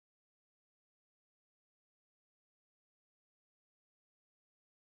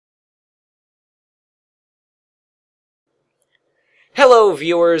Hello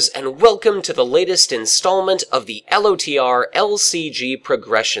viewers, and welcome to the latest installment of the LOTR LCG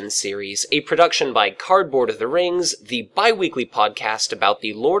Progression Series, a production by Cardboard of the Rings, the bi-weekly podcast about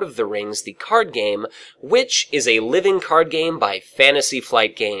the Lord of the Rings, the card game, which is a living card game by Fantasy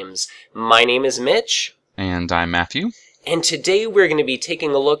Flight Games. My name is Mitch. And I'm Matthew. And today we're going to be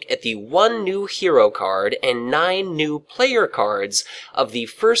taking a look at the 1 new hero card and 9 new player cards of the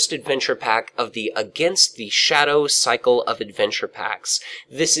first adventure pack of the Against the Shadow cycle of adventure packs.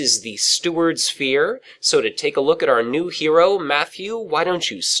 This is the Steward Sphere, so to take a look at our new hero, Matthew, why don't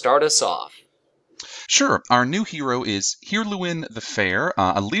you start us off? Sure, our new hero is Hirluin the Fair,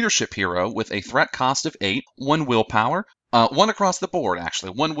 a leadership hero with a threat cost of 8, 1 willpower, 1 across the board,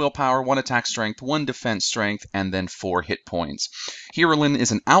 actually. 1 willpower, 1 attack strength, 1 defense strength, and then 4 hit points. Hirluin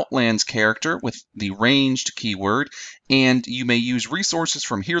is an Outlands character with the ranged keyword, and you may use resources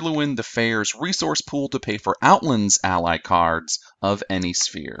from Hirluin the Fair's resource pool to pay for Outlands ally cards of any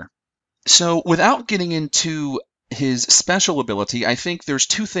sphere. So, without getting into his special ability, I think there's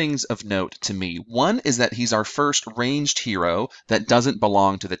 2 things of note to me. One is that he's our first ranged hero that doesn't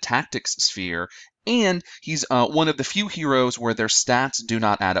belong to the tactics sphere, and he's one of the few heroes where their stats do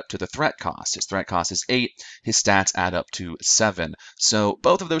not add up to the threat cost. His threat cost is 8, his stats add up to 7. So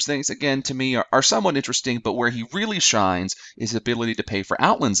both of those things, again, to me are somewhat interesting, but where he really shines is his ability to pay for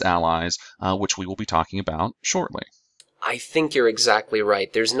Outlands allies, which we will be talking about shortly. I think you're exactly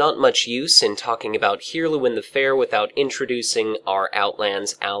right. There's not much use in talking about Hirluin the Fair without introducing our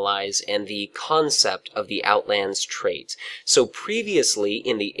Outlands allies and the concept of the Outlands trait. So previously,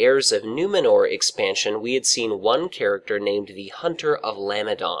 in the Heirs of Numenor expansion, we had seen one character named the Hunter of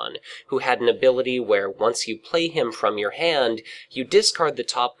Lamedon, who had an ability where once you play him from your hand, you discard the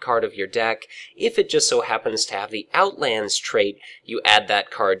top card of your deck. If it just so happens to have the Outlands trait, you add that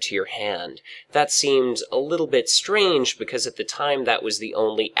card to your hand. That seemed a little bit strange, because at the time that was the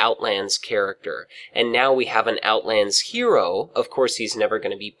only Outlands character. And now we have an Outlands hero. Of course, he's never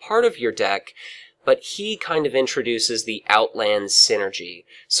going to be part of your deck, but he kind of introduces the Outlands synergy.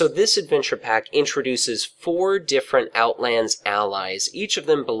 So this adventure pack introduces 4 different Outlands allies, each of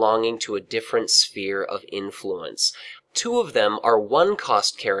them belonging to a different sphere of influence. 2 of them are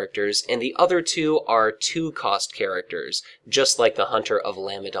 1-cost characters, and the other 2 are 2-cost characters, just like the Hunter of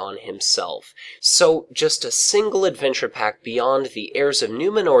Lamedon himself. So, just a single adventure pack beyond the Heirs of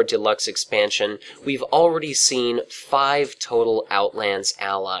Numenor Deluxe expansion, we've already seen 5 total Outlands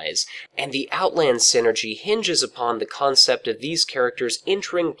allies, and the Outlands synergy hinges upon the concept of these characters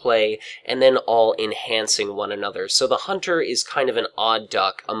entering play and then all enhancing one another. So the Hunter is kind of an odd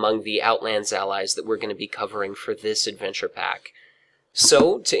duck among the Outlands allies that we're going to be covering for this adventure pack.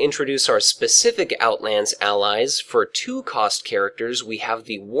 So, to introduce our specific Outlands allies, for 2-cost characters, we have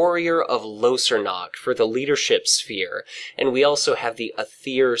the Warrior of Lothar for the leadership sphere, and we also have the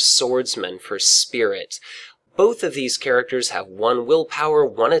Aether Swordsman for spirit. Both of these characters have 1 willpower,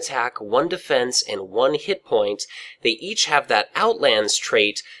 1 attack, 1 defense, and 1 hit point. They each have that Outlands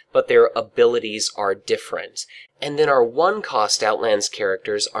trait, but their abilities are different. And then our 1-cost Outlands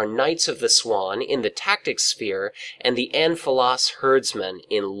characters are Knights of the Swan in the Tactics Sphere and the Amphilos Herdsman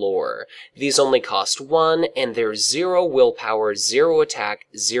in Lore. These only cost 1, and they're 0 willpower, 0 attack,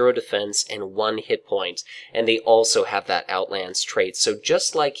 0 defense, and 1 hit point. And they also have that Outlands trait. So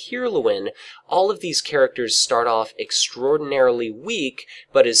just like Hirluin, all of these characters start off extraordinarily weak,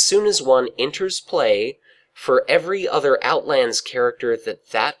 but as soon as one enters play, for every other Outlands character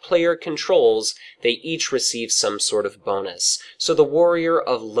that player controls, they each receive some sort of bonus. So the Warrior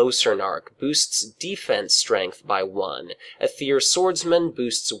of Lothar boosts defense strength by 1, Aether Swordsman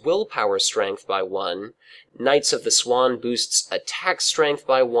boosts willpower strength by 1, Knights of the Swan boosts attack strength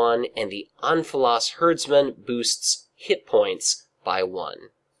by 1, and the Amphilos Herdsman boosts hit points by 1.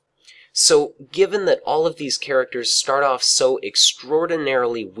 So, given that all of these characters start off so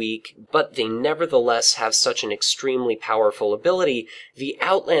extraordinarily weak, but they nevertheless have such an extremely powerful ability, the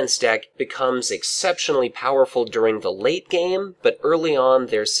Outlands deck becomes exceptionally powerful during the late game, but early on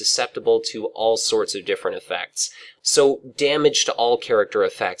they're susceptible to all sorts of different effects. So, damage to all character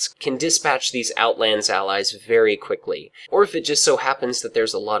effects can dispatch these Outlands allies very quickly. Or if it just so happens that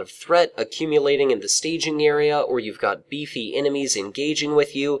there's a lot of threat accumulating in the staging area, or you've got beefy enemies engaging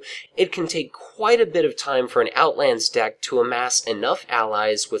with you, it can take quite a bit of time for an Outlands deck to amass enough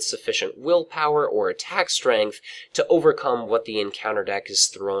allies with sufficient willpower or attack strength to overcome what the encounter deck is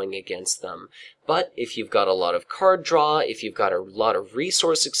throwing against them. But if you've got a lot of card draw, if you've got a lot of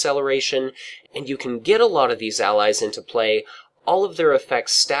resource acceleration, and you can get a lot of these allies into play, all of their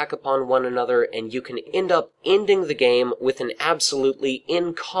effects stack upon one another, and you can end up ending the game with an absolutely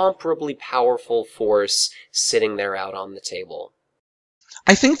incomparably powerful force sitting there out on the table.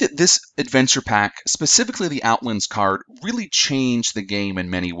 I think that this adventure pack, specifically the Outlands card, really changed the game in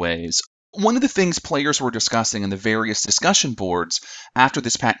many ways. One of the things players were discussing in the various discussion boards after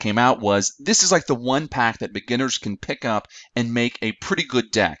this pack came out was this is like the one pack that beginners can pick up and make a pretty good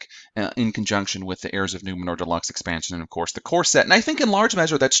deck in conjunction with the Heirs of Numenor Deluxe expansion and, of course, the core set. And I think in large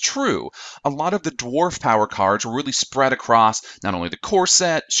measure that's true. A lot of the dwarf power cards were really spread across not only the core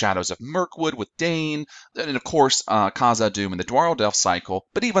set, Shadows of Mirkwood with Dane, and, of course, Khazad-dûm and the Dwarreldelf cycle,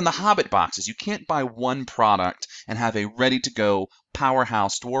 but even the Hobbit boxes. You can't buy one product and have a ready-to-go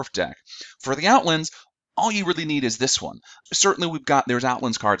powerhouse dwarf deck. For the Outlands, all you really need is this one. Certainly there's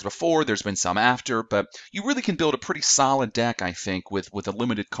Outlands cards before, there's been some after, but you really can build a pretty solid deck, I think, with a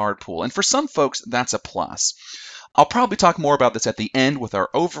limited card pool. And for some folks, that's a plus. I'll probably talk more about this at the end with our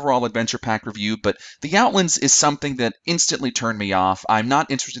overall adventure pack review, but the Outlands is something that instantly turned me off. I'm not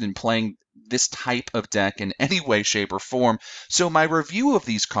interested in playing this type of deck in any way, shape, or form. So my review of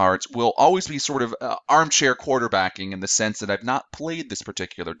these cards will always be sort of armchair quarterbacking in the sense that I've not played this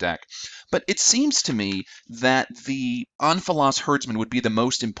particular deck. But it seems to me that the Anfalos Herdsman would be the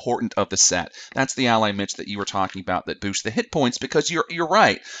most important of the set. That's the ally, Mitch, that you were talking about that boosts the hit points, because you're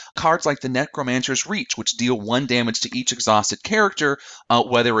right. Cards like the Necromancer's Reach, which deal 1 damage to each exhausted character,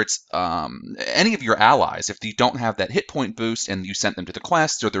 whether it's any of your allies, if you don't have that hit point boost and you sent them to the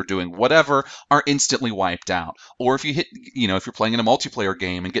quest or they're doing whatever, are instantly wiped out. Or if if you're playing in a multiplayer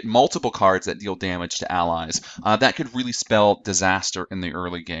game and get multiple cards that deal damage to allies, that could really spell disaster in the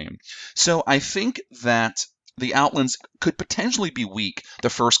early game. So I think that the Outlands could potentially be weak the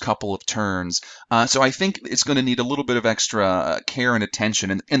first couple of turns. So I think it's going to need a little bit of extra care and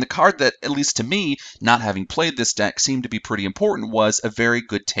attention. And the card that, at least to me, not having played this deck, seemed to be pretty important was a very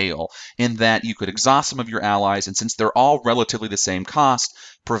good tail, in that you could exhaust some of your allies, and since they're all relatively the same cost,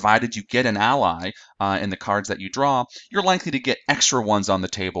 provided you get an ally in the cards that you draw, you're likely to get extra ones on the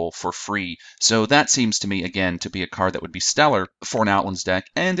table for free. So that seems to me, again, to be a card that would be stellar for an Outlands deck,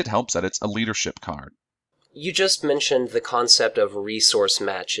 and it helps that it's a leadership card. You just mentioned the concept of resource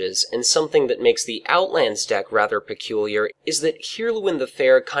matches, and something that makes the Outlands deck rather peculiar is that Heirluin the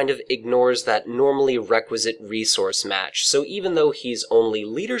Fair kind of ignores that normally requisite resource match. So even though he's only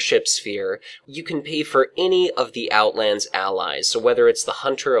leadership sphere, you can pay for any of the Outlands allies. So whether it's the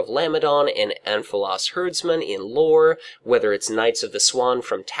Hunter of Lamedon and Anfalos Herdsman in lore, whether it's Knights of the Swan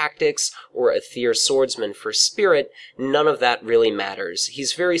from tactics, or Aether Swordsman for spirit, none of that really matters.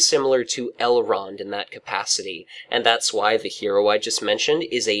 He's very similar to Elrond in that capacity. And that's why the hero I just mentioned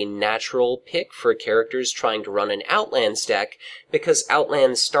is a natural pick for characters trying to run an Outlands deck, because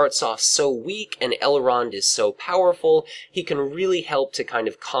Outlands starts off so weak and Elrond is so powerful, he can really help to kind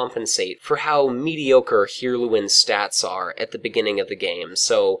of compensate for how mediocre Heirluin's stats are at the beginning of the game.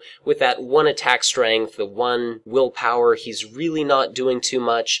 So with that 1 attack strength, the 1 willpower, he's really not doing too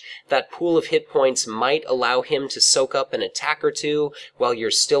much. That pool of hit points might allow him to soak up an attack or two while you're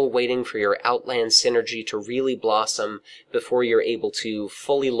still waiting for your Outland synergy to really blossom before you're able to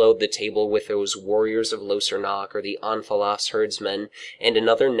fully load the table with those Warriors of Lothar or the Anfalos Herdsmen. And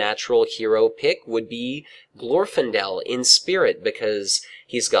another natural hero pick would be Glorfindel in spirit, because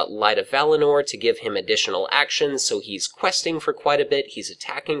he's got Light of Valinor to give him additional actions, so he's questing for quite a bit, he's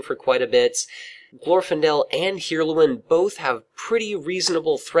attacking for quite a bit. Glorfindel and Heirluin both have pretty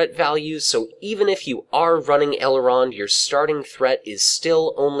reasonable threat values, so even if you are running Elrond, your starting threat is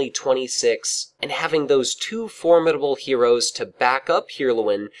still only 26, and having those 2 formidable heroes to back up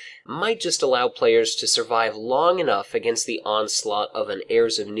Heirluin might just allow players to survive long enough against the onslaught of an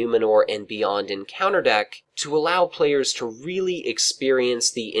Heirs of Numenor and Beyond encounter deck to allow players to really experience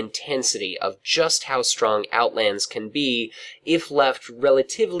the intensity of just how strong Outlands can be if left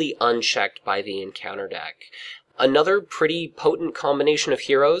relatively unchecked by the encounter deck. Another pretty potent combination of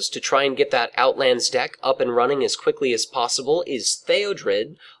heroes to try and get that Outlands deck up and running as quickly as possible is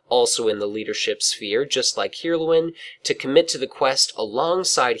Theodred, also in the leadership sphere, just like Heirluin, to commit to the quest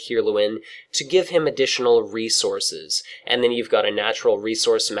alongside Heirluin to give him additional resources. And then you've got a natural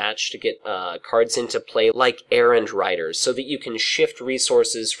resource match to get cards into play like Errand Riders, so that you can shift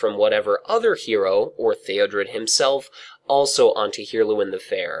resources from whatever other hero, or Theodred himself, also onto Heirluin the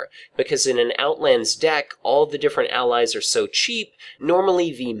Fair, because in an Outlands deck, all the different allies are so cheap,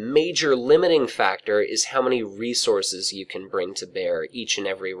 normally the major limiting factor is how many resources you can bring to bear each and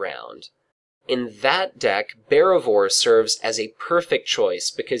every round. In that deck, Barivore serves as a perfect choice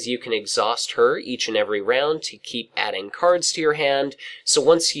because you can exhaust her each and every round to keep adding cards to your hand. So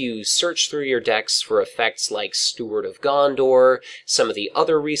once you search through your decks for effects like Steward of Gondor, some of the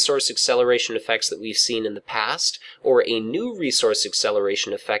other resource acceleration effects that we've seen in the past, or a new resource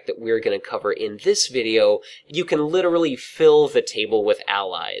acceleration effect that we're going to cover in this video, you can literally fill the table with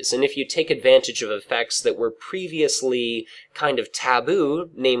allies. And if you take advantage of effects that were previously kind of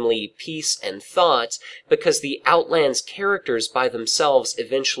taboo, namely peace and thought, because the Outlands characters by themselves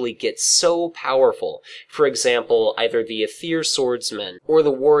eventually get so powerful. For example, either the Aether Swordsman or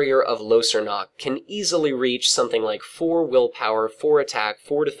the Warrior of Lothar can easily reach something like 4 willpower, 4 attack,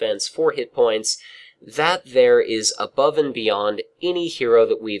 4 defense, 4 hit points. That there is above and beyond any hero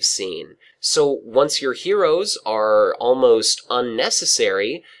that we've seen. So once your heroes are almost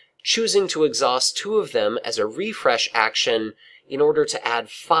unnecessary, choosing to exhaust 2 of them as a refresh action in order to add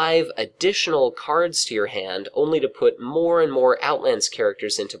 5 additional cards to your hand, only to put more and more Outlands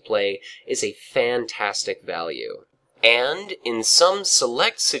characters into play, is a fantastic value. And in some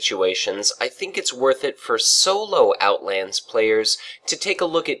select situations, I think it's worth it for solo Outlands players to take a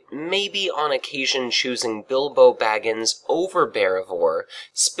look at maybe on occasion choosing Bilbo Baggins over Barivore,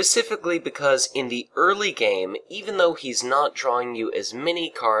 specifically because in the early game, even though he's not drawing you as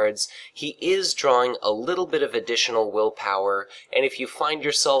many cards, he is drawing a little bit of additional willpower, and if you find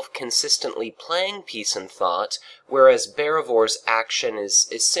yourself consistently playing Peace and Thought, whereas Barivore's action is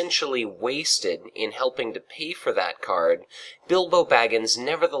essentially wasted in helping to pay for that card, Bilbo Baggins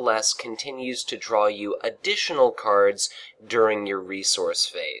nevertheless continues to draw you additional cards during your resource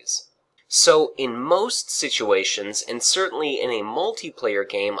phase. So in most situations, and certainly in a multiplayer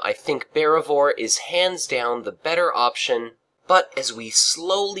game, I think Barivore is hands down the better option. But as we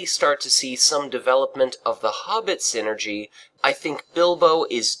slowly start to see some development of the Hobbit synergy, I think Bilbo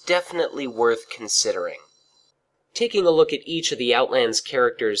is definitely worth considering. Taking a look at each of the Outlands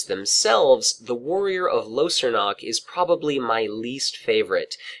characters themselves, the Warrior of Lothar is probably my least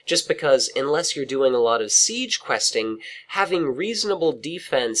favorite, just because unless you're doing a lot of siege questing, having reasonable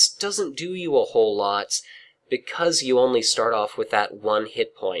defense doesn't do you a whole lot, because you only start off with that 1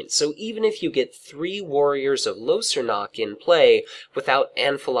 hit point. So even if you get 3 Warriors of Lothar in play without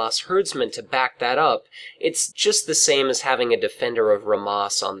Anfilas Herdsman to back that up, it's just the same as having a Defender of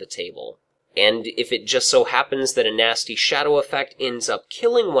Ramas on the table. And if it just so happens that a nasty shadow effect ends up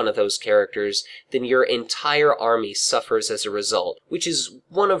killing one of those characters, then your entire army suffers as a result, which is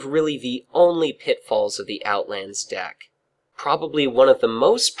one of really the only pitfalls of the Outlands deck. Probably one of the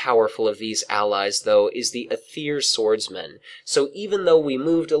most powerful of these allies, though, is the Aether Swordsman. So even though we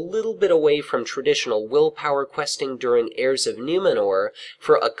moved a little bit away from traditional willpower questing during Heirs of Numenor,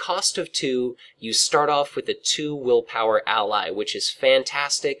 for a cost of 2, you start off with a 2 willpower ally, which is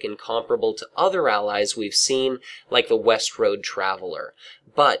fantastic and comparable to other allies we've seen, like the West Road Traveler.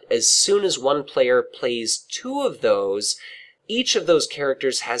 But as soon as one player plays 2 of those, each of those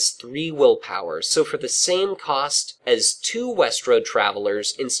characters has 3 willpower, so for the same cost as 2 West Road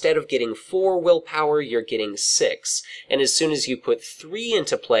Travelers, instead of getting 4 willpower, you're getting 6. And as soon as you put 3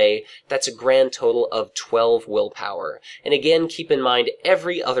 into play, that's a grand total of 12 willpower. And again, keep in mind,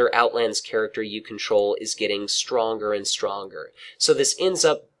 every other Outlands character you control is getting stronger and stronger. So this ends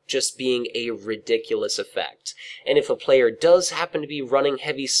up just being a ridiculous effect. And if a player does happen to be running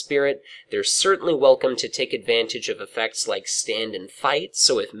Heavy Spirit, they're certainly welcome to take advantage of effects like Stand and Fight,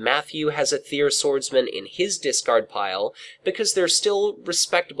 so if Matthew has a Aether Swordsman in his discard pile, because they're still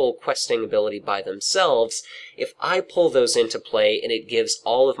respectable questing ability by themselves, if I pull those into play and it gives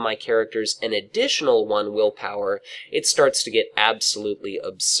all of my characters an additional 1 willpower, it starts to get absolutely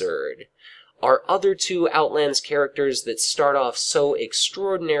absurd. Our other 2 Outlands characters that start off so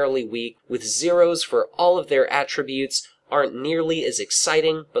extraordinarily weak, with 0s for all of their attributes, aren't nearly as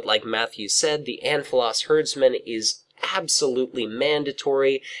exciting, but like Matthew said, the Anfilas Herdsman is absolutely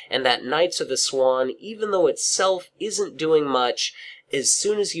mandatory, and that Knights of the Swan, even though itself isn't doing much, as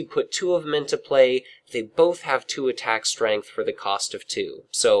soon as you put 2 of them into play, they both have 2 attack strength for the cost of 2.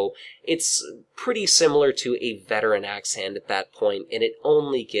 So it's pretty similar to a veteran axe hand at that point, and it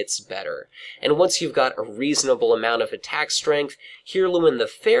only gets better. And once you've got a reasonable amount of attack strength, Hirluin the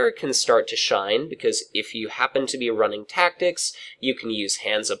Fair can start to shine, because if you happen to be running tactics, you can use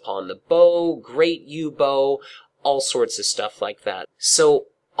Hands Upon the Bow, Great Yew Bow, all sorts of stuff like that. So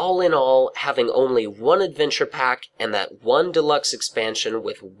all in all, having only 1 adventure pack and that 1 deluxe expansion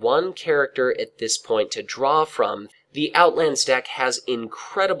with 1 character at this point to draw from, the Outlands deck has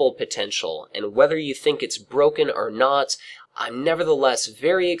incredible potential, and whether you think it's broken or not, I'm nevertheless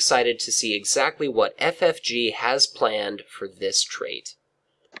very excited to see exactly what FFG has planned for this trait.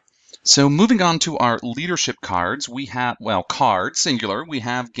 So moving on to our leadership cards, we have, well, card, singular, we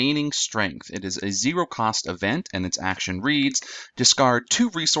have Gaining Strength. It is a zero-cost event, and its action reads, discard 2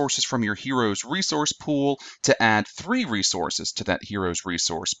 resources from your hero's resource pool to add 3 resources to that hero's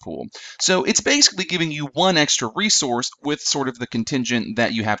resource pool. So it's basically giving you 1 extra resource with sort of the contingent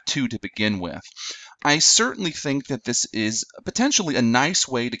that you have 2 to begin with. I certainly think that this is potentially a nice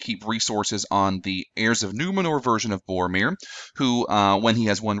way to keep resources on the Heirs of Numenor version of Boromir, who, when he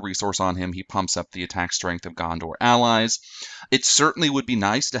has 1 resource on him, he pumps up the attack strength of Gondor allies. It certainly would be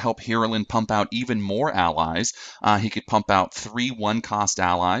nice to help Hirulin pump out even more allies. He could pump out 3 1-cost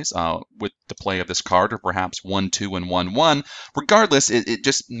allies with the play of this card, or perhaps 1, 2, and 1, 1. Regardless, it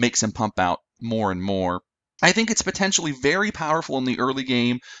just makes him pump out more and more. I think it's potentially very powerful in the early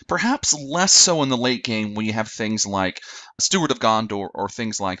game, perhaps less so in the late game when you have things like Steward of Gondor or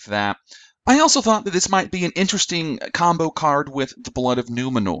things like that. I also thought that this might be an interesting combo card with the Blood of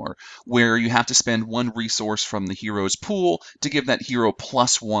Numenor, where you have to spend 1 resource from the hero's pool to give that hero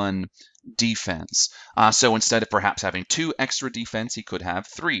 +1 defense. So instead of perhaps having 2 extra defense, he could have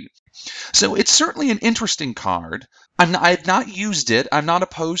 3. So it's certainly an interesting card. I've not used it. I'm not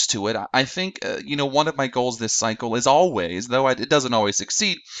opposed to it. I think, one of my goals this cycle is always, though it doesn't always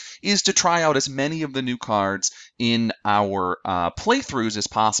succeed, is to try out as many of the new cards in our playthroughs as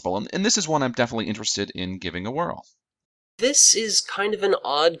possible. And this is one I'm definitely interested in giving a whirl. This is kind of an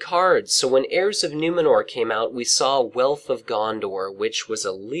odd card. So when Heirs of Numenor came out, we saw Wealth of Gondor, which was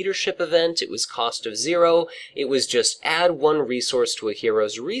a leadership event. It was cost of 0. It was just add 1 resource to a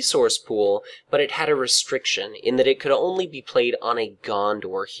hero's resource pool, but it had a restriction in that it could only be played on a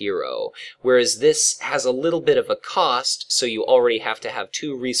Gondor hero. Whereas this has a little bit of a cost, so you already have to have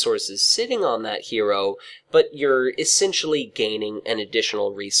 2 resources sitting on that hero, but you're essentially gaining an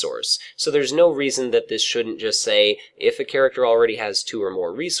additional resource. So there's no reason that this shouldn't just say, if a character already has 2 or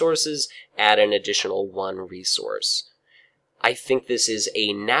more resources, add an additional 1 resource. I think this is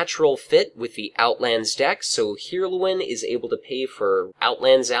a natural fit with the Outlands deck, so Hirulin is able to pay for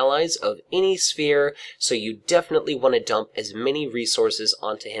Outlands allies of any sphere, so you definitely want to dump as many resources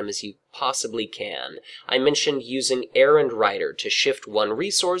onto him as you possibly can. I mentioned using Errand Rider to shift 1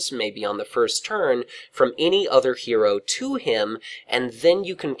 resource, maybe on the first turn, from any other hero to him, and then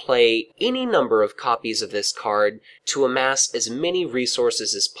you can play any number of copies of this card to amass as many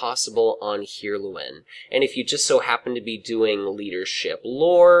resources as possible on Hirulin. And if you just so happen to be doing leadership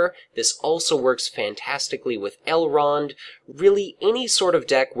lore, this also works fantastically with Elrond. Really any sort of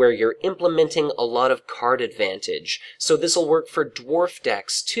deck where you're implementing a lot of card advantage. So this will work for dwarf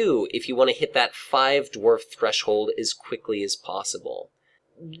decks too, if you want to hit that 5 dwarf threshold as quickly as possible.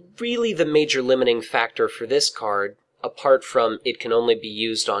 Really the major limiting factor for this card, apart from it can only be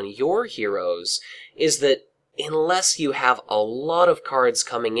used on your heroes, is that unless you have a lot of cards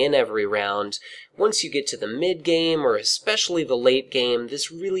coming in every round, once you get to the mid-game, or especially the late game, this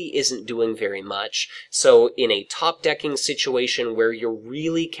really isn't doing very much. So in a top-decking situation where you're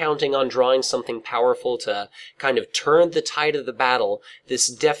really counting on drawing something powerful to kind of turn the tide of the battle, this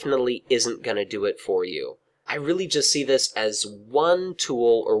definitely isn't going to do it for you. I really just see this as 1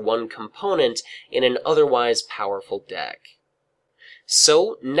 tool or 1 component in an otherwise powerful deck.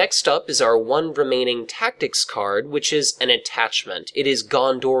 So, next up is our 1 remaining tactics card, which is an attachment. It is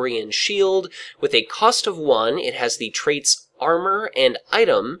Gondorian Shield. With a cost of 1, it has the traits Armor and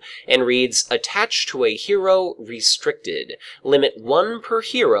Item, and reads, attached to a hero, restricted. Limit 1 per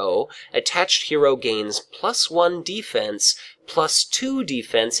hero. Attached hero gains +1 defense, +2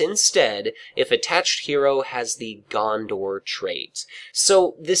 defense instead, if attached hero has the Gondor trait.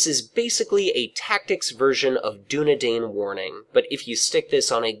 So this is basically a tactics version of Dunedain Warning, but if you stick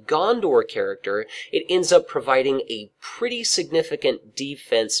this on a Gondor character, it ends up providing a pretty significant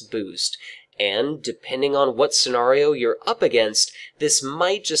defense boost. And, depending on what scenario you're up against, this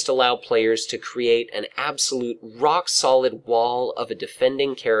might just allow players to create an absolute rock-solid wall of a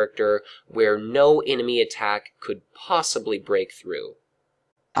defending character where no enemy attack could possibly break through.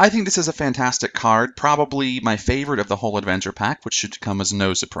 I think this is a fantastic card, probably my favorite of the whole adventure pack, which should come as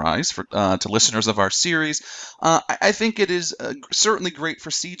no surprise to listeners of our series. I think it is certainly great for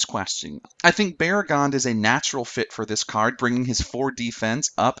siege questing. I think Baragond is a natural fit for this card, bringing his 4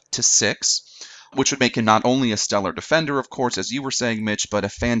 defense up to 6, which would make him not only a stellar defender, of course, as you were saying, Mitch, but a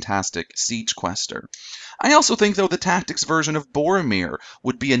fantastic siege quester. I also think, though, the tactics version of Boromir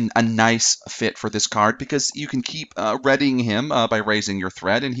would be a nice fit for this card because you can keep readying him by raising your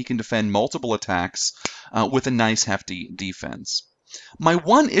threat, and he can defend multiple attacks with a nice hefty defense. My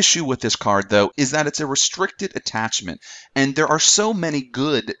one issue with this card, though, is that it's a restricted attachment, and there are so many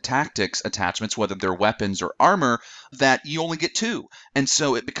good tactics attachments, whether they're weapons or armor, that you only get 2. And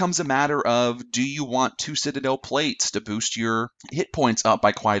so it becomes a matter of, do you want 2 Citadel plates to boost your hit points up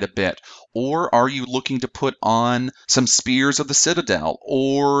by quite a bit? Or are you looking to put on some Spears of the Citadel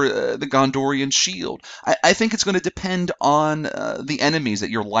or the Gondorian Shield? I think it's going to depend on the enemies that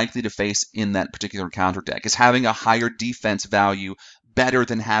you're likely to face in that particular counter deck. Is having a higher defense value better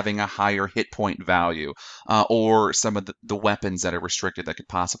than having a higher hit point value, or some of the weapons that are restricted that could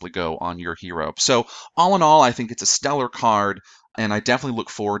possibly go on your hero? So all in all, I think it's a stellar card, and I definitely look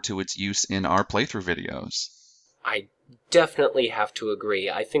forward to its use in our playthrough videos. I definitely have to agree.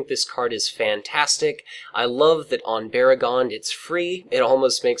 I think this card is fantastic. I love that on Baragond it's free. It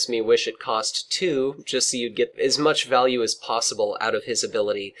almost makes me wish it cost 2, just so you'd get as much value as possible out of his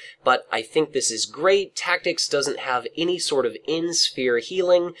ability. But I think this is great. Tactics doesn't have any sort of in-sphere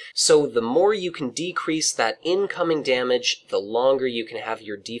healing, so the more you can decrease that incoming damage, the longer you can have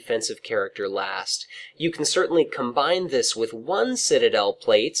your defensive character last. You can certainly combine this with 1 Citadel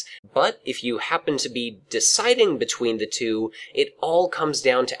plate, but if you happen to be deciding between the 2, it all comes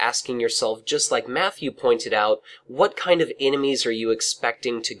down to asking yourself, just like Matthew pointed out, what kind of enemies are you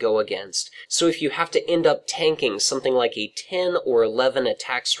expecting to go against? So if you have to end up tanking something like a 10 or 11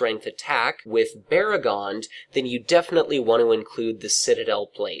 attack strength attack with Baragond, then you definitely want to include the Citadel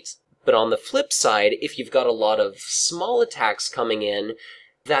plate. But on the flip side, if you've got a lot of small attacks coming in,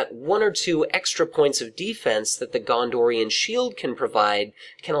 that 1 or 2 extra points of defense that the Gondorian Shield can provide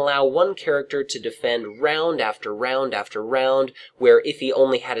can allow one character to defend round after round after round, where if he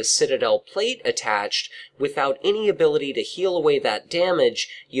only had a Citadel plate attached, without any ability to heal away that damage,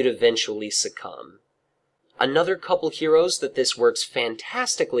 you'd eventually succumb. Another couple heroes that this works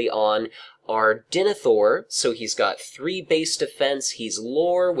fantastically on are Denethor, so he's got 3 base defense, he's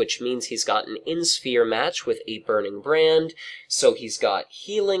lore, which means he's got an in-sphere match with a burning brand, so he's got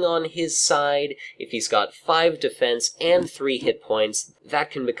healing on his side. If he's got 5 defense and 3 hit points,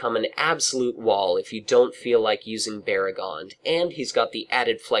 that can become an absolute wall if you don't feel like using Baragond. And he's got the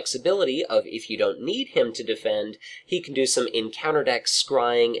added flexibility of, if you don't need him to defend, he can do some encounter deck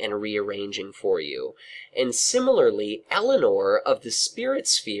scrying and rearranging for you. And similarly, Eleanor of the Spirit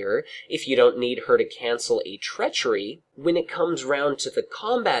Sphere, if you don't need her to cancel a treachery, when it comes round to the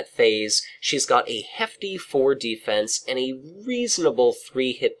combat phase, she's got a hefty 4 defense and a reasonable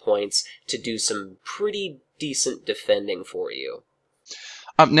 3 hit points to do some pretty decent defending for you.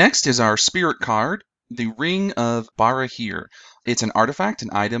 Up next is our Spirit card, the Ring of Barahir. It's an artifact, an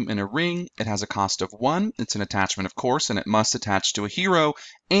item in a ring. It has a cost of 1. It's an attachment, of course, and it must attach to a hero,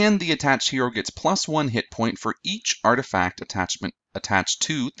 and the attached hero gets +1 hit point for each artifact attachment attached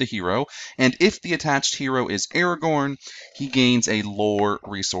to the hero, and if the attached hero is Aragorn, he gains a lore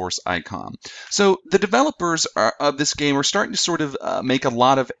resource icon. So the developers of this game are starting to sort of make a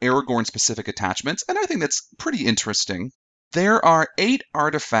lot of Aragorn-specific attachments, and I think that's pretty interesting. There are 8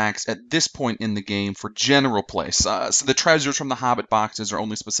 artifacts at this point in the game for general play. So the treasures from the Hobbit boxes are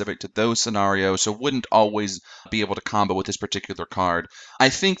only specific to those scenarios, so wouldn't always be able to combo with this particular card. I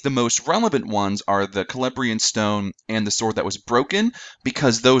think the most relevant ones are the Celebrian Stone and the Sword That Was Broken,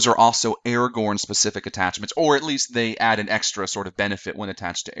 because those are also Aragorn-specific attachments, or at least they add an extra sort of benefit when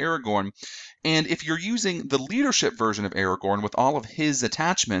attached to Aragorn. And if you're using the leadership version of Aragorn with all of his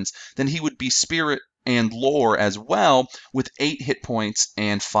attachments, then he would be Spirit and lore as well, with 8 hit points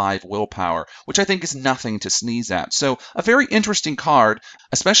and 5 willpower, which I think is nothing to sneeze at. So a very interesting card,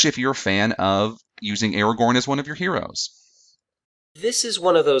 especially if you're a fan of using Aragorn as one of your heroes. This is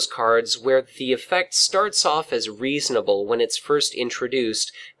one of those cards where the effect starts off as reasonable when it's first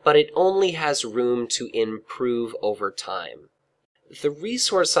introduced, but it only has room to improve over time. The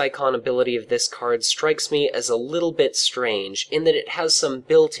resource icon ability of this card strikes me as a little bit strange in that it has some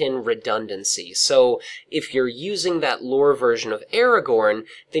built-in redundancy. So if you're using that lore version of Aragorn,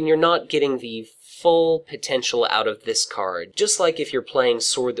 then you're not getting the full potential out of this card, just like if you're playing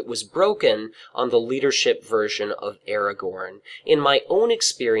Sword That Was Broken on the leadership version of Aragorn. In my own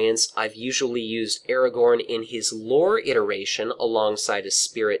experience, I've usually used Aragorn in his lore iteration alongside a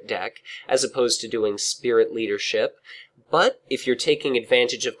spirit deck, as opposed to doing spirit leadership. But if you're taking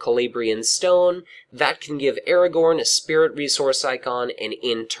advantage of Celebrian Stone, that can give Aragorn a spirit resource icon, and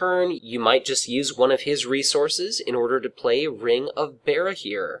in turn, you might just use one of his resources in order to play Ring of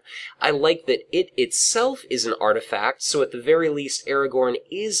Barahir. I like that it itself is an artifact, so at the very least Aragorn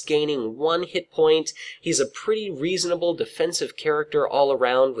is gaining 1 hit point. He's a pretty reasonable defensive character all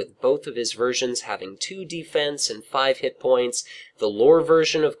around, with both of his versions having 2 defense and 5 hit points. The lore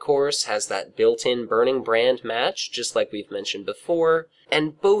version, of course, has that built-in Burning Brand match, just like we've mentioned before,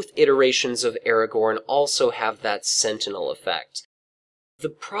 and both iterations of Aragorn also have that Sentinel effect. The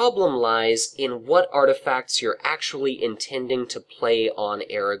problem lies in what artifacts you're actually intending to play on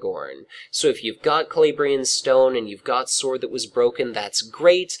Aragorn. So if you've got Calabrian Stone and you've got Sword That Was Broken, that's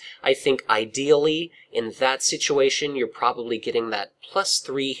great. I think ideally, in that situation, you're probably getting that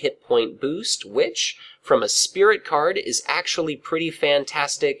 +3 hit point boost, which, from a Spirit card, is actually pretty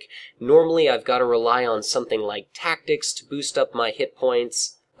fantastic. Normally, I've got to rely on something like Tactics to boost up my hit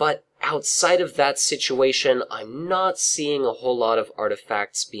points, but outside of that situation, I'm not seeing a whole lot of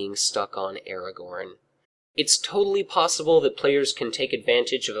artifacts being stuck on Aragorn. It's totally possible that players can take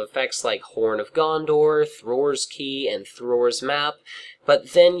advantage of effects like Horn of Gondor, Thror's Key, and Thror's Map,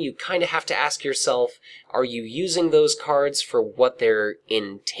 but then you kind of have to ask yourself, are you using those cards for what their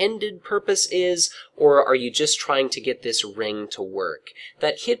intended purpose is, or are you just trying to get this ring to work?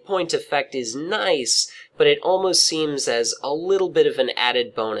 That hit point effect is nice, but it almost seems as a little bit of an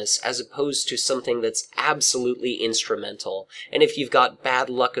added bonus as opposed to something that's absolutely instrumental. And if you've got bad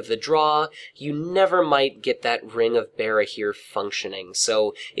luck of the draw, you never might get that Ring of Barahir functioning,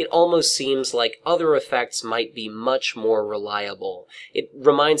 so it almost seems like other effects might be much more reliable. It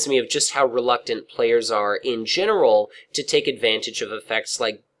reminds me of just how reluctant players are in general to take advantage of effects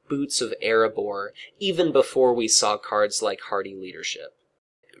like Boots of Erebor, even before we saw cards like Hardy Leadership.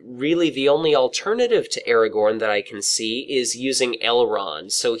 Really, the only alternative to Aragorn that I can see is using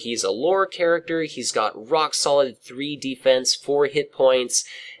Elrond. So he's a lore character, he's got rock-solid 3 defense, 4 hit points.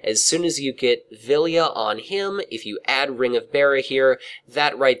 As soon as you get Vilya on him, if you add Ring of Barahir,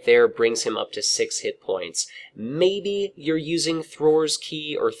 that right there brings him up to 6 hit points. Maybe you're using Thror's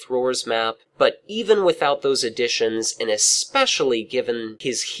Key or Thror's Map, but even without those additions, and especially given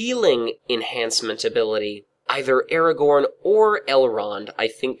his healing enhancement ability, either Aragorn or Elrond, I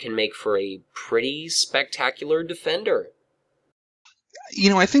think, can make for a pretty spectacular defender.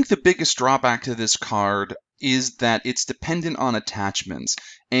 I think the biggest drawback to this card is that it's dependent on attachments.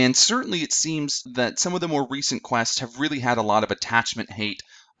 And certainly it seems that some of the more recent quests have really had a lot of attachment hate,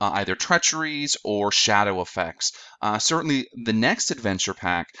 either treacheries or shadow effects. Certainly the next adventure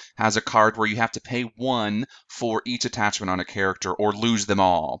pack has a card where you have to pay 1 for each attachment on a character or lose them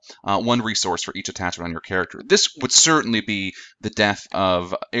all. 1 resource for each attachment on your character. This would certainly be the death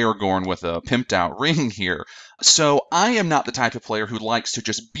of Aragorn with a pimped out ring here. So I am not the type of player who likes to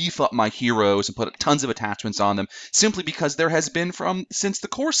just beef up my heroes and put tons of attachments on them simply because there has been since the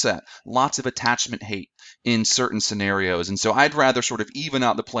core set lots of attachment hate in certain scenarios. And so I'd rather sort of even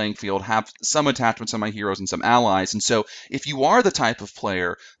out the playing field, have some attachments on my heroes and some allies. And so if you are the type of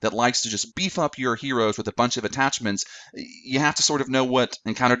player that likes to just beef up your heroes with a bunch of attachments, you have to sort of know what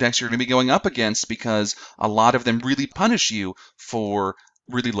encounter decks you're going to be going up against, because a lot of them really punish you for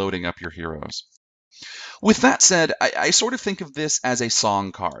really loading up your heroes. With that said, I sort of think of this as a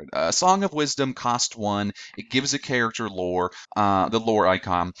song card. A Song of Wisdom, cost 1. It gives a character lore, the lore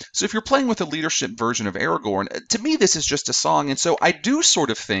icon. So if you're playing with a leadership version of Aragorn, to me this is just a song, and so I do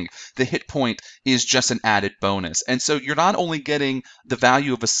sort of think the hit point is just an added bonus. And so you're not only getting the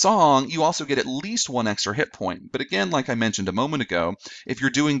value of a song, you also get at least 1 extra hit point. But again, like I mentioned a moment ago, if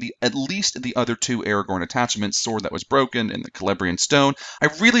you're doing at least the other 2 Aragorn attachments, Sword That Was Broken and the Calabrian Stone, I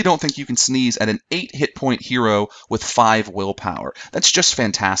really don't think you can sneeze at an 8 hit point hero with 5 willpower. That's just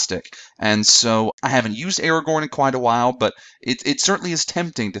fantastic. And so I haven't used Aragorn in quite a while, but it certainly is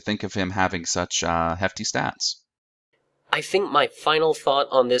tempting to think of him having such hefty stats. I think my final thought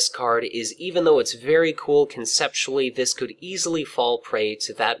on this card is, even though it's very cool conceptually, this could easily fall prey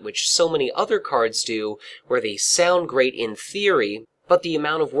to that which so many other cards do, where they sound great in theory, but the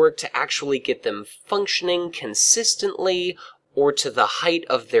amount of work to actually get them functioning consistently or to the height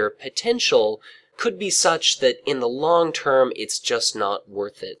of their potential could be such that in the long term it's just not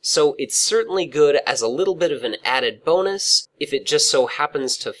worth it. So it's certainly good as a little bit of an added bonus if it just so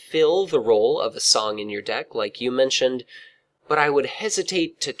happens to fill the role of a song in your deck, like you mentioned, but I would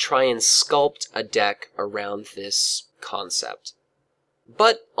hesitate to try and sculpt a deck around this concept.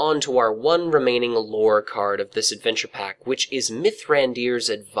 But on to our one remaining lore card of this adventure pack, which is Mithrandir's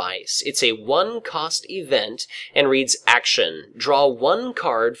Advice. It's a 1-cost event and reads, Action. Draw 1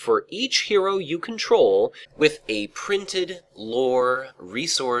 card for each hero you control with a printed lore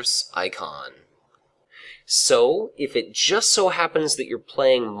resource icon. So, if it just so happens that you're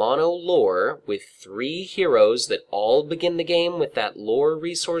playing mono lore with 3 heroes that all begin the game with that lore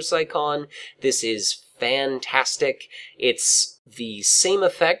resource icon, this is fantastic. It's the same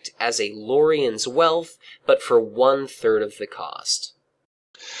effect as a Lorien's Wealth, but for 1/3 of the cost.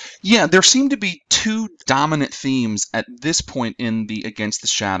 Yeah, there seem to be two dominant themes at this point in the Against the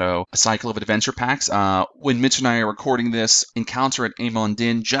Shadow cycle of adventure packs. When Mitch and I are recording this, Encounter at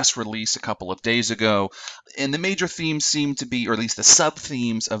Amon-Din just released a couple of days ago, and the major themes seem to be, or at least the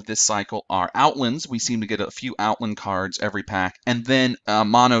sub-themes of this cycle, are Outlands. We seem to get a few Outland cards every pack, and then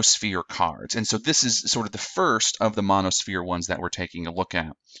Monosphere cards. And so this is sort of the first of the Monosphere ones that we're taking a look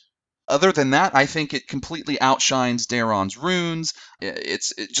at. Other than that, I think it completely outshines Daron's Runes.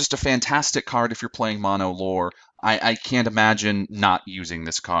 It's just a fantastic card if you're playing Mono Lore. I can't imagine not using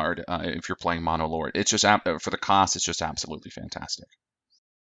this card if you're playing Mono Lore. It's just, for the cost, it's just absolutely fantastic.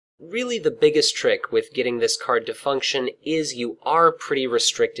 Really, the biggest trick with getting this card to function is you are pretty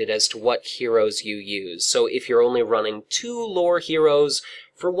restricted as to what heroes you use. So if you're only running 2 lore heroes,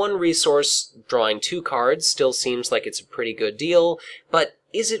 for 1 resource, drawing 2 cards still seems like it's a pretty good deal, but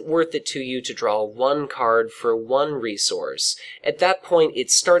is it worth it to you to draw 1 card for 1 resource? At that point,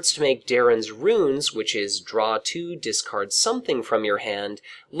 it starts to make Daron's Runes, which is draw 2, discard something from your hand,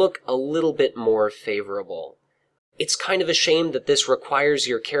 look a little bit more favorable. It's kind of a shame that this requires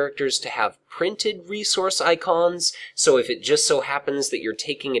your characters to have printed resource icons, so if it just so happens that you're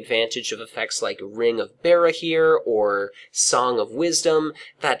taking advantage of effects like Ring of Barahir or Song of Wisdom,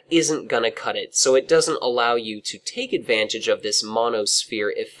 that isn't gonna cut it, so it doesn't allow you to take advantage of this monosphere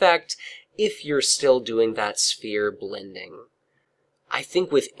effect if you're still doing that sphere blending. I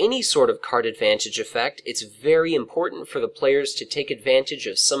think with any sort of card advantage effect, it's very important for the players to take advantage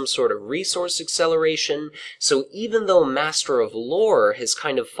of some sort of resource acceleration, so even though Master of Lore has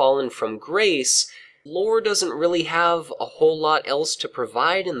kind of fallen from grace, Lore doesn't really have a whole lot else to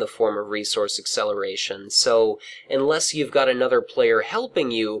provide in the form of resource acceleration, so unless you've got another player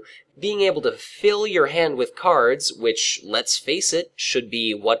helping you, being able to fill your hand with cards, which, let's face it, should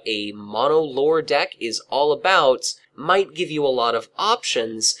be what a mono lore deck is all about, might give you a lot of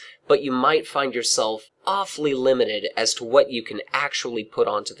options, but you might find yourself awfully limited as to what you can actually put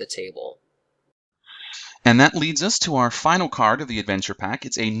onto the table. And that leads us to our final card of the adventure pack.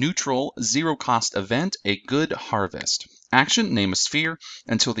 It's a neutral, zero-cost event, a Good Harvest. Action, name a sphere.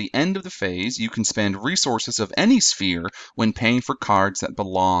 Until the end of the phase, you can spend resources of any sphere when paying for cards that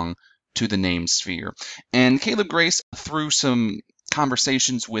belong to the named sphere. And Caleb Grace, through some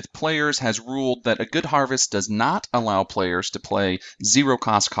conversations with players, has ruled that a Good Harvest does not allow players to play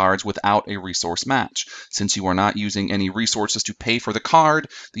zero-cost cards without a resource match. Since you are not using any resources to pay for the card,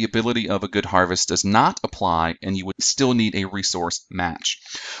 the ability of a Good Harvest does not apply, and you would still need a resource match.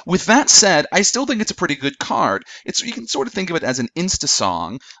 With that said, I still think it's a pretty good card. You can sort of think of it as an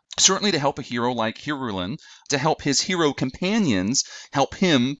insta-song, certainly to help a hero like Hirulin, to help his hero companions, help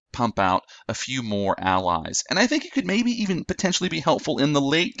him pump out a few more allies. And I think it could maybe even potentially be helpful in the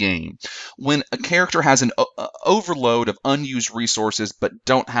late game, when a character has an overload of unused resources but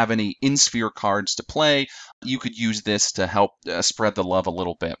don't have any in-sphere cards to play. You could use this to help spread the love a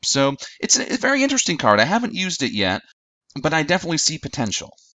little bit. So it's a very interesting card. I haven't used it yet, but I definitely see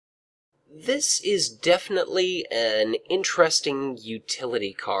potential. This is definitely an interesting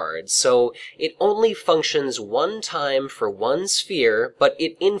utility card, so it only functions 1 time for 1 sphere, but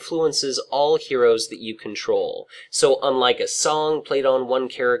it influences all heroes that you control. So unlike a song played on 1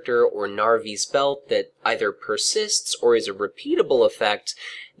 character or Narvi's Belt that either persists or is a repeatable effect,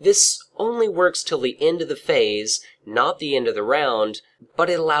 this only works till the end of the phase, not the end of the round, but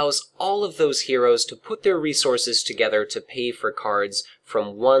it allows all of those heroes to put their resources together to pay for cards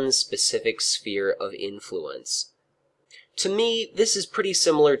from 1 specific sphere of influence. To me, this is pretty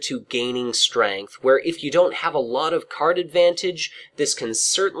similar to gaining strength, where if you don't have a lot of card advantage, this can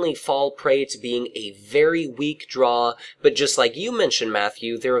certainly fall prey to being a very weak draw, but just like you mentioned,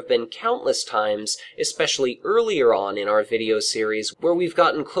 Matthew, there have been countless times, especially earlier on in our video series, where we've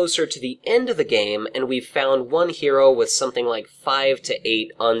gotten closer to the end of the game and we've found 1 hero with something like 5 to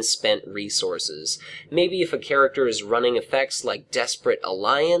 8 unspent resources. Maybe if a character is running effects like Desperate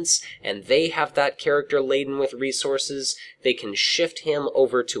Alliance, and they have that character laden with resources, they can shift him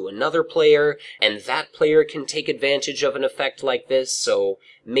over to another player, and that player can take advantage of an effect like this, so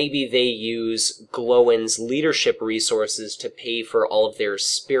maybe they use Glowin's leadership resources to pay for all of their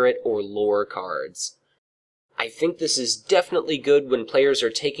spirit or lore cards. I think this is definitely good when players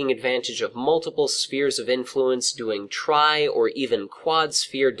are taking advantage of multiple spheres of influence, doing tri or even quad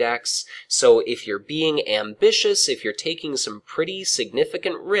sphere decks, so if you're being ambitious, if you're taking some pretty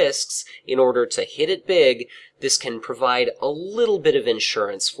significant risks in order to hit it big, this can provide a little bit of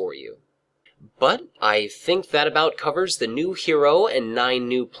insurance for you. But I think that about covers the new hero and 9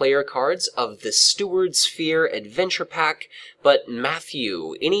 new player cards of the Steward Sphere Adventure Pack. But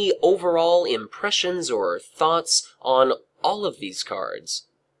Matthew, any overall impressions or thoughts on all of these cards?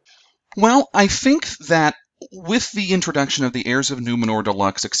 Well, I think that with the introduction of the Heirs of Numenor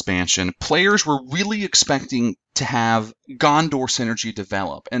Deluxe expansion, players were really expecting to have Gondor synergy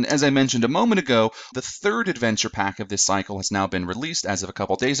develop. And as I mentioned a moment ago, the third adventure pack of this cycle has now been released as of a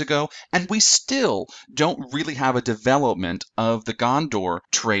couple days ago, and we still don't really have a development of the Gondor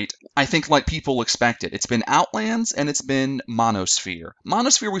trait, I think, like people expected. It's been Outlands and it's been Monosphere.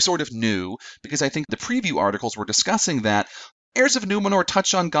 Monosphere we sort of knew, because I think the preview articles were discussing that. Heirs of Numenor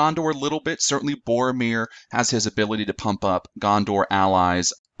touch on Gondor a little bit. Certainly Boromir has his ability to pump up Gondor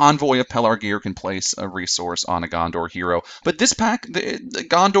allies. Envoy of Pelargir can place a resource on a Gondor hero. But this pack, the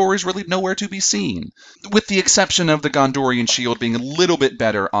Gondor is really nowhere to be seen, with the exception of the Gondorian shield being a little bit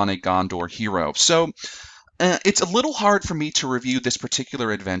better on a Gondor hero. So it's a little hard for me to review this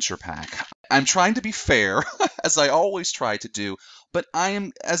particular adventure pack. I'm trying to be fair, as I always try to do, but I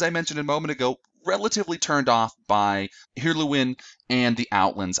am, as I mentioned a moment ago, relatively turned off by Hirluin and the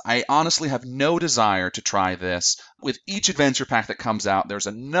Outlands. I honestly have no desire to try this. With each adventure pack that comes out, there's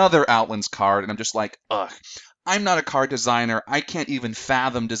another Outlands card, and I'm just like, ugh. I'm not a card designer. I can't even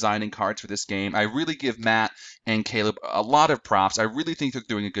fathom designing cards for this game. I really give Matt and Caleb a lot of props. I really think they're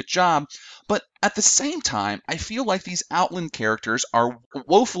doing a good job. But at the same time, I feel like these Outland characters are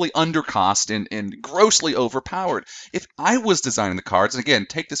woefully undercost and grossly overpowered. If I was designing the cards, and again,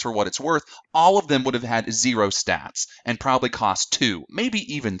 take this for what it's worth, all of them would have had 0 stats and probably cost 2,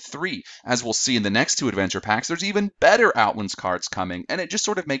 maybe even 3. As we'll see in the next 2 adventure packs, there's even better Outlands cards coming, and it just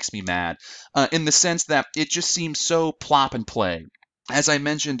sort of makes me mad in the sense that it just seems so plop and play. As I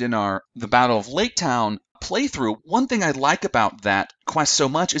mentioned in the Battle of Lake Town playthrough, one thing I like about that quest so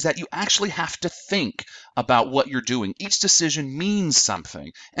much is that you actually have to think about what you're doing. Each decision means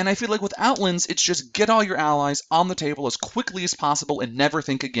something. And I feel like with Outlands, it's just get all your allies on the table as quickly as possible and never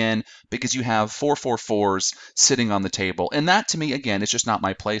think again, because you have 4/4/4s sitting on the table. And that, to me, again, is just not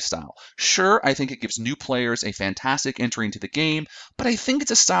my playstyle. Sure, I think it gives new players a fantastic entry into the game, but I think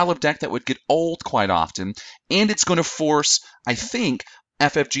it's a style of deck that would get old quite often, and it's going to force, I think,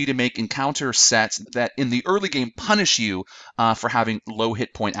 FFG to make encounter sets that in the early game punish you for having low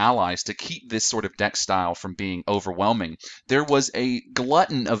hit point allies to keep this sort of deck style from being overwhelming. There was a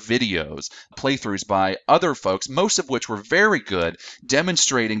glutton of videos, playthroughs by other folks, most of which were very good,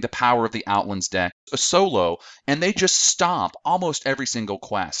 demonstrating the power of the Outlands deck solo, and they just stomp almost every single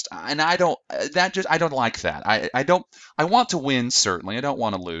quest. And I don't like that. I want to win, certainly. I don't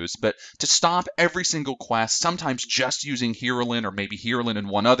want to lose, but to stomp every single quest, sometimes just using Hirulin or maybe Hirulin and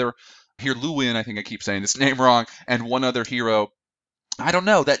one other, Hirluin, I think I keep saying this name wrong, and one other hero, I don't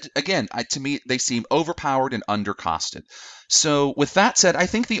know. That, again, to me, they seem overpowered and undercosted. So with that said, I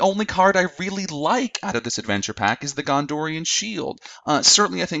think the only card I really like out of this adventure pack is the Gondorian Shield.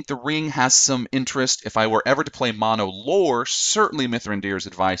 Certainly, I think the Ring has some interest. If I were ever to play mono lore, certainly Mithrandir's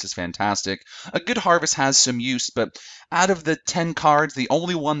advice is fantastic. A good Harvest has some use, but out of the 10 cards, the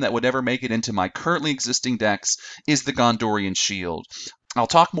only one that would ever make it into my currently existing decks is the Gondorian Shield. I'll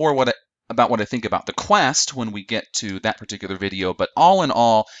talk more about what I think about the quest when we get to that particular video, but all in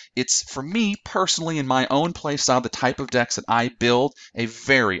all, it's, for me personally, in my own playstyle, the type of decks that I build, a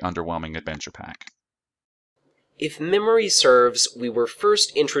very underwhelming adventure pack. If memory serves, we were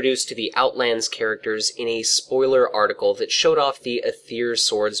first introduced to the Outlands characters in a spoiler article that showed off the Aether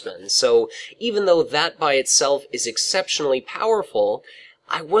Swordsman, so even though that by itself is exceptionally powerful,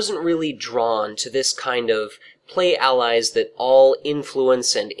 I wasn't really drawn to this kind of play allies that all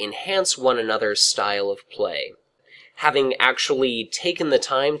influence and enhance one another's style of play. Having actually taken the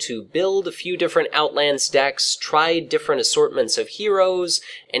time to build a few different Outlands decks, tried different assortments of heroes,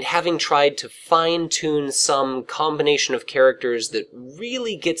 and having tried to fine-tune some combination of characters that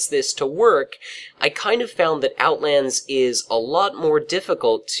really gets this to work, I kind of found that Outlands is a lot more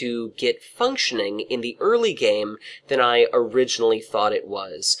difficult to get functioning in the early game than I originally thought it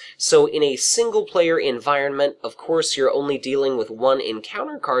was. So in a single-player environment, of course you're only dealing with one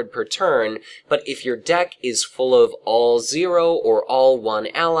encounter card per turn, but if your deck is full of all 0 or all 1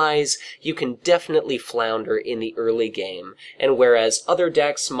 allies, you can definitely flounder in the early game. And whereas other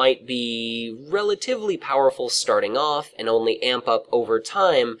decks might be relatively powerful starting off and only amp up over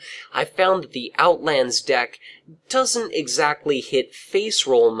time, I found that the Outlands deck doesn't exactly hit face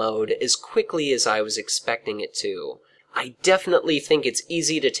roll mode as quickly as I was expecting it to. I definitely think it's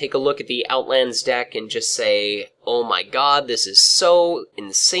easy to take a look at the Outlands deck and just say, oh my god, this is so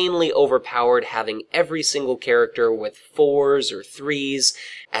insanely overpowered, having every single character with 4s or 3s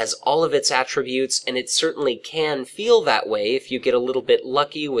as all of its attributes, and it certainly can feel that way if you get a little bit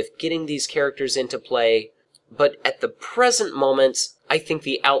lucky with getting these characters into play. But at the present moment, I think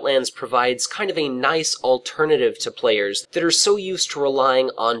the Outlands provides kind of a nice alternative to players that are so used to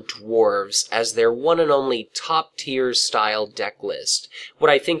relying on dwarves as their one and only top-tier style deck list.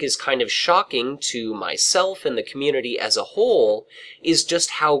 What I think is kind of shocking to myself and the community as a whole is just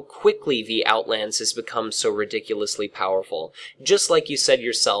how quickly the Outlands has become so ridiculously powerful. Just like you said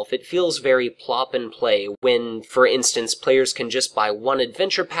yourself, it feels very plop and play when, for instance, players can just buy one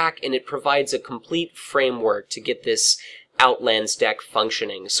adventure pack and it provides a complete framework to get this Outlands deck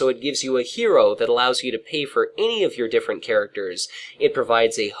functioning. So it gives you a hero that allows you to pay for any of your different characters. It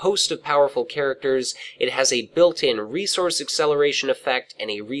provides a host of powerful characters. It has a built-in resource acceleration effect and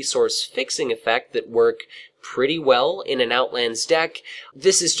a resource fixing effect that work pretty well in an Outlands deck.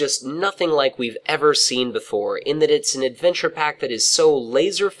 This is just nothing like we've ever seen before, in that it's an adventure pack that is so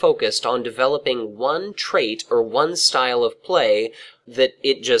laser-focused on developing one trait or one style of play that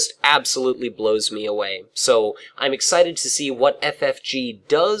it just absolutely blows me away. So I'm excited to see what FFG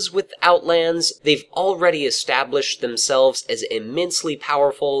does with Outlands. They've already established themselves as immensely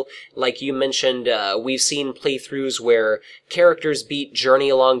powerful. Like you mentioned, we've seen playthroughs where characters beat Journey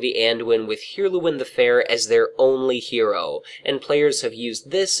Along the Anduin with Hirluin the Fair as their only hero, and players have used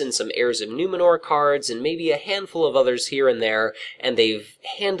this and some Heirs of Numenor cards and maybe a handful of others here and there, and they've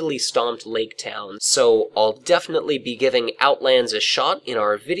handily stomped Lake Town. So I'll definitely be giving Outlands a shot in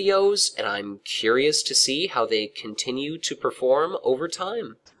our videos, and I'm curious to see how they continue to perform over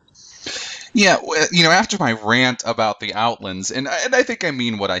time. Yeah, after my rant about the Outlands, and I think I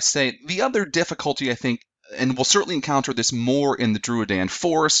mean what I say, the other difficulty I think, and we'll certainly encounter this more in the Druidan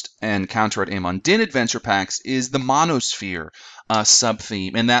Forest and counter at Amon Din adventure packs, is the Monosphere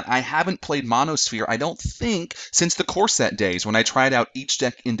sub-theme, and that I haven't played Monosphere, I don't think, since the core set days, when I tried out each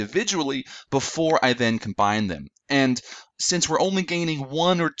deck individually before I then combined them. And since we're only gaining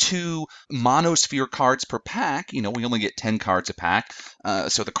 1 or 2 Monosphere cards per pack, we only get 10 cards a pack,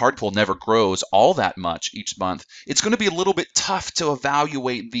 so the card pool never grows all that much each month, it's going to be a little bit tough to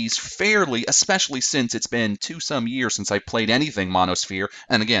evaluate these fairly, especially since it's been some years since I played anything Monosphere,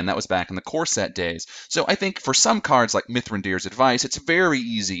 and again, that was back in the core set days. So I think for some cards like Mithrandir's Advice, it's very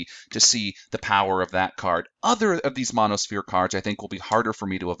easy to see the power of that card. Other of these Monosphere cards I think will be harder for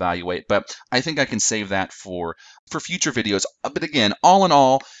me to evaluate, but I think I can save that for future videos. But again, all in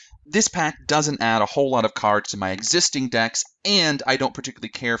all, this pack doesn't add a whole lot of cards to my existing decks, and I don't particularly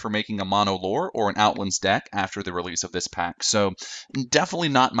care for making a Mono Lore or an Outlands deck after the release of this pack. So definitely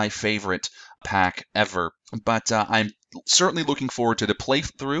not my favorite pack ever, but I'm certainly looking forward to the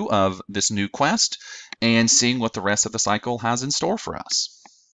playthrough of this new quest and seeing what the rest of the cycle has in store for us.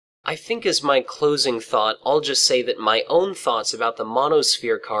 I think as my closing thought, I'll just say that my own thoughts about the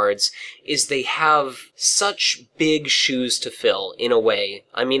Monosphere cards is they have such big shoes to fill, in a way.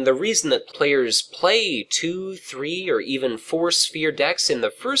 I mean, the reason that players play 2, 3, or even 4 sphere decks in the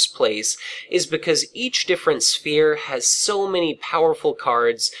first place is because each different sphere has so many powerful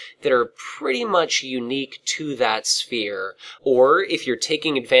cards that are pretty much unique to that sphere. Or, if you're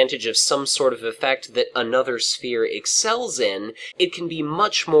taking advantage of some sort of effect that another sphere excels in, it can be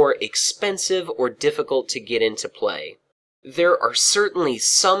much more expensive or difficult to get into play. There are certainly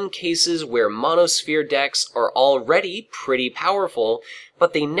some cases where Monosphere decks are already pretty powerful,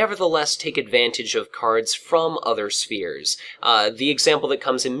 but they nevertheless take advantage of cards from other spheres. The example that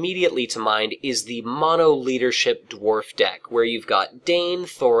comes immediately to mind is the Mono Leadership Dwarf deck, where you've got Dane,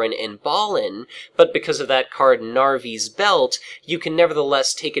 Thorin, and Balin, but because of that card Narvi's Belt, you can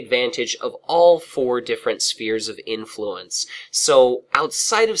nevertheless take advantage of all 4 different spheres of influence. So,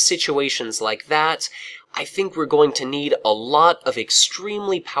 outside of situations like that, I think we're going to need a lot of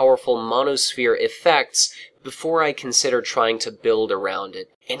extremely powerful Monosphere effects before I consider trying to build around it.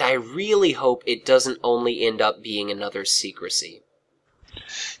 And I really hope it doesn't only end up being another secrecy.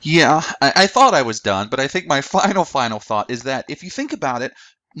 Yeah, I thought I was done, but I think my final thought is that if you think about it,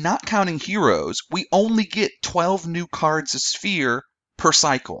 not counting heroes, we only get 12 new cards a sphere per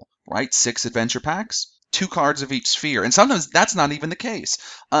cycle, right? 6 adventure packs? 2 cards of each sphere, and sometimes that's not even the case.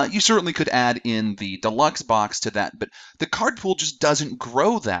 You certainly could add in the deluxe box to that, but the card pool just doesn't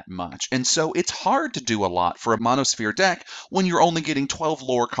grow that much, and so it's hard to do a lot for a Monosphere deck when you're only getting 12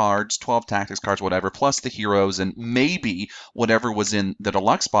 lore cards, 12 tactics cards, whatever, plus the heroes and maybe whatever was in the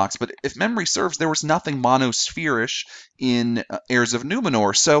deluxe box. But if memory serves, there was nothing Monosphere-ish in Heirs of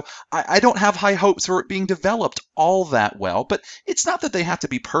Numenor, so I don't have high hopes for it being developed all that well, but it's not that they have to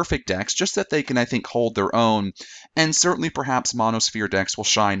be perfect decks, just that they can, I think, hold their own, and certainly perhaps Monosphere decks will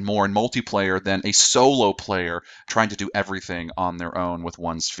shine more in multiplayer than a solo player trying to do everything on their own with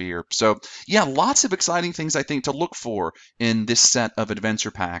one sphere. So yeah, lots of exciting things I think to look for in this set of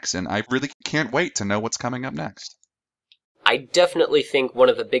adventure packs, and I really can't wait to know what's coming up next. I definitely think one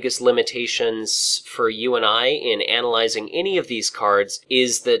of the biggest limitations for you and I in analyzing any of these cards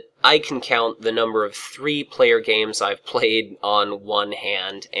is that I can count the number of 3-player games I've played on one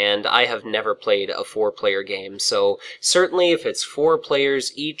hand, and I have never played a 4-player game, so certainly if it's 4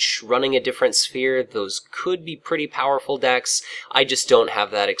 players each running a different sphere, those could be pretty powerful decks. I just don't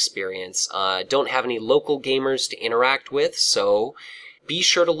have that experience. Don't have any local gamers to interact with, so be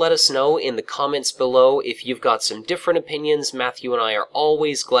sure to let us know in the comments below if you've got some different opinions. Matthew and I are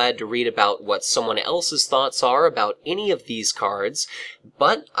always glad to read about what someone else's thoughts are about any of these cards,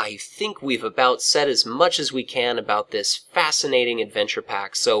 but I think we've about said as much as we can about this fascinating adventure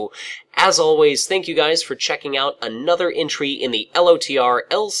pack. So, as always, thank you guys for checking out another entry in the LOTR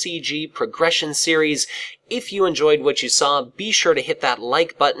LCG progression series. If you enjoyed what you saw, be sure to hit that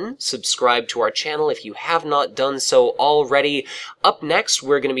like button, subscribe to our channel if you have not done so already. Up next,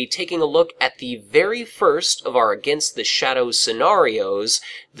 we're going to be taking a look at the very first of our Against the Shadow scenarios,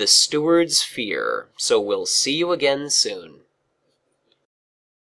 the Steward's Fear. So we'll see you again soon.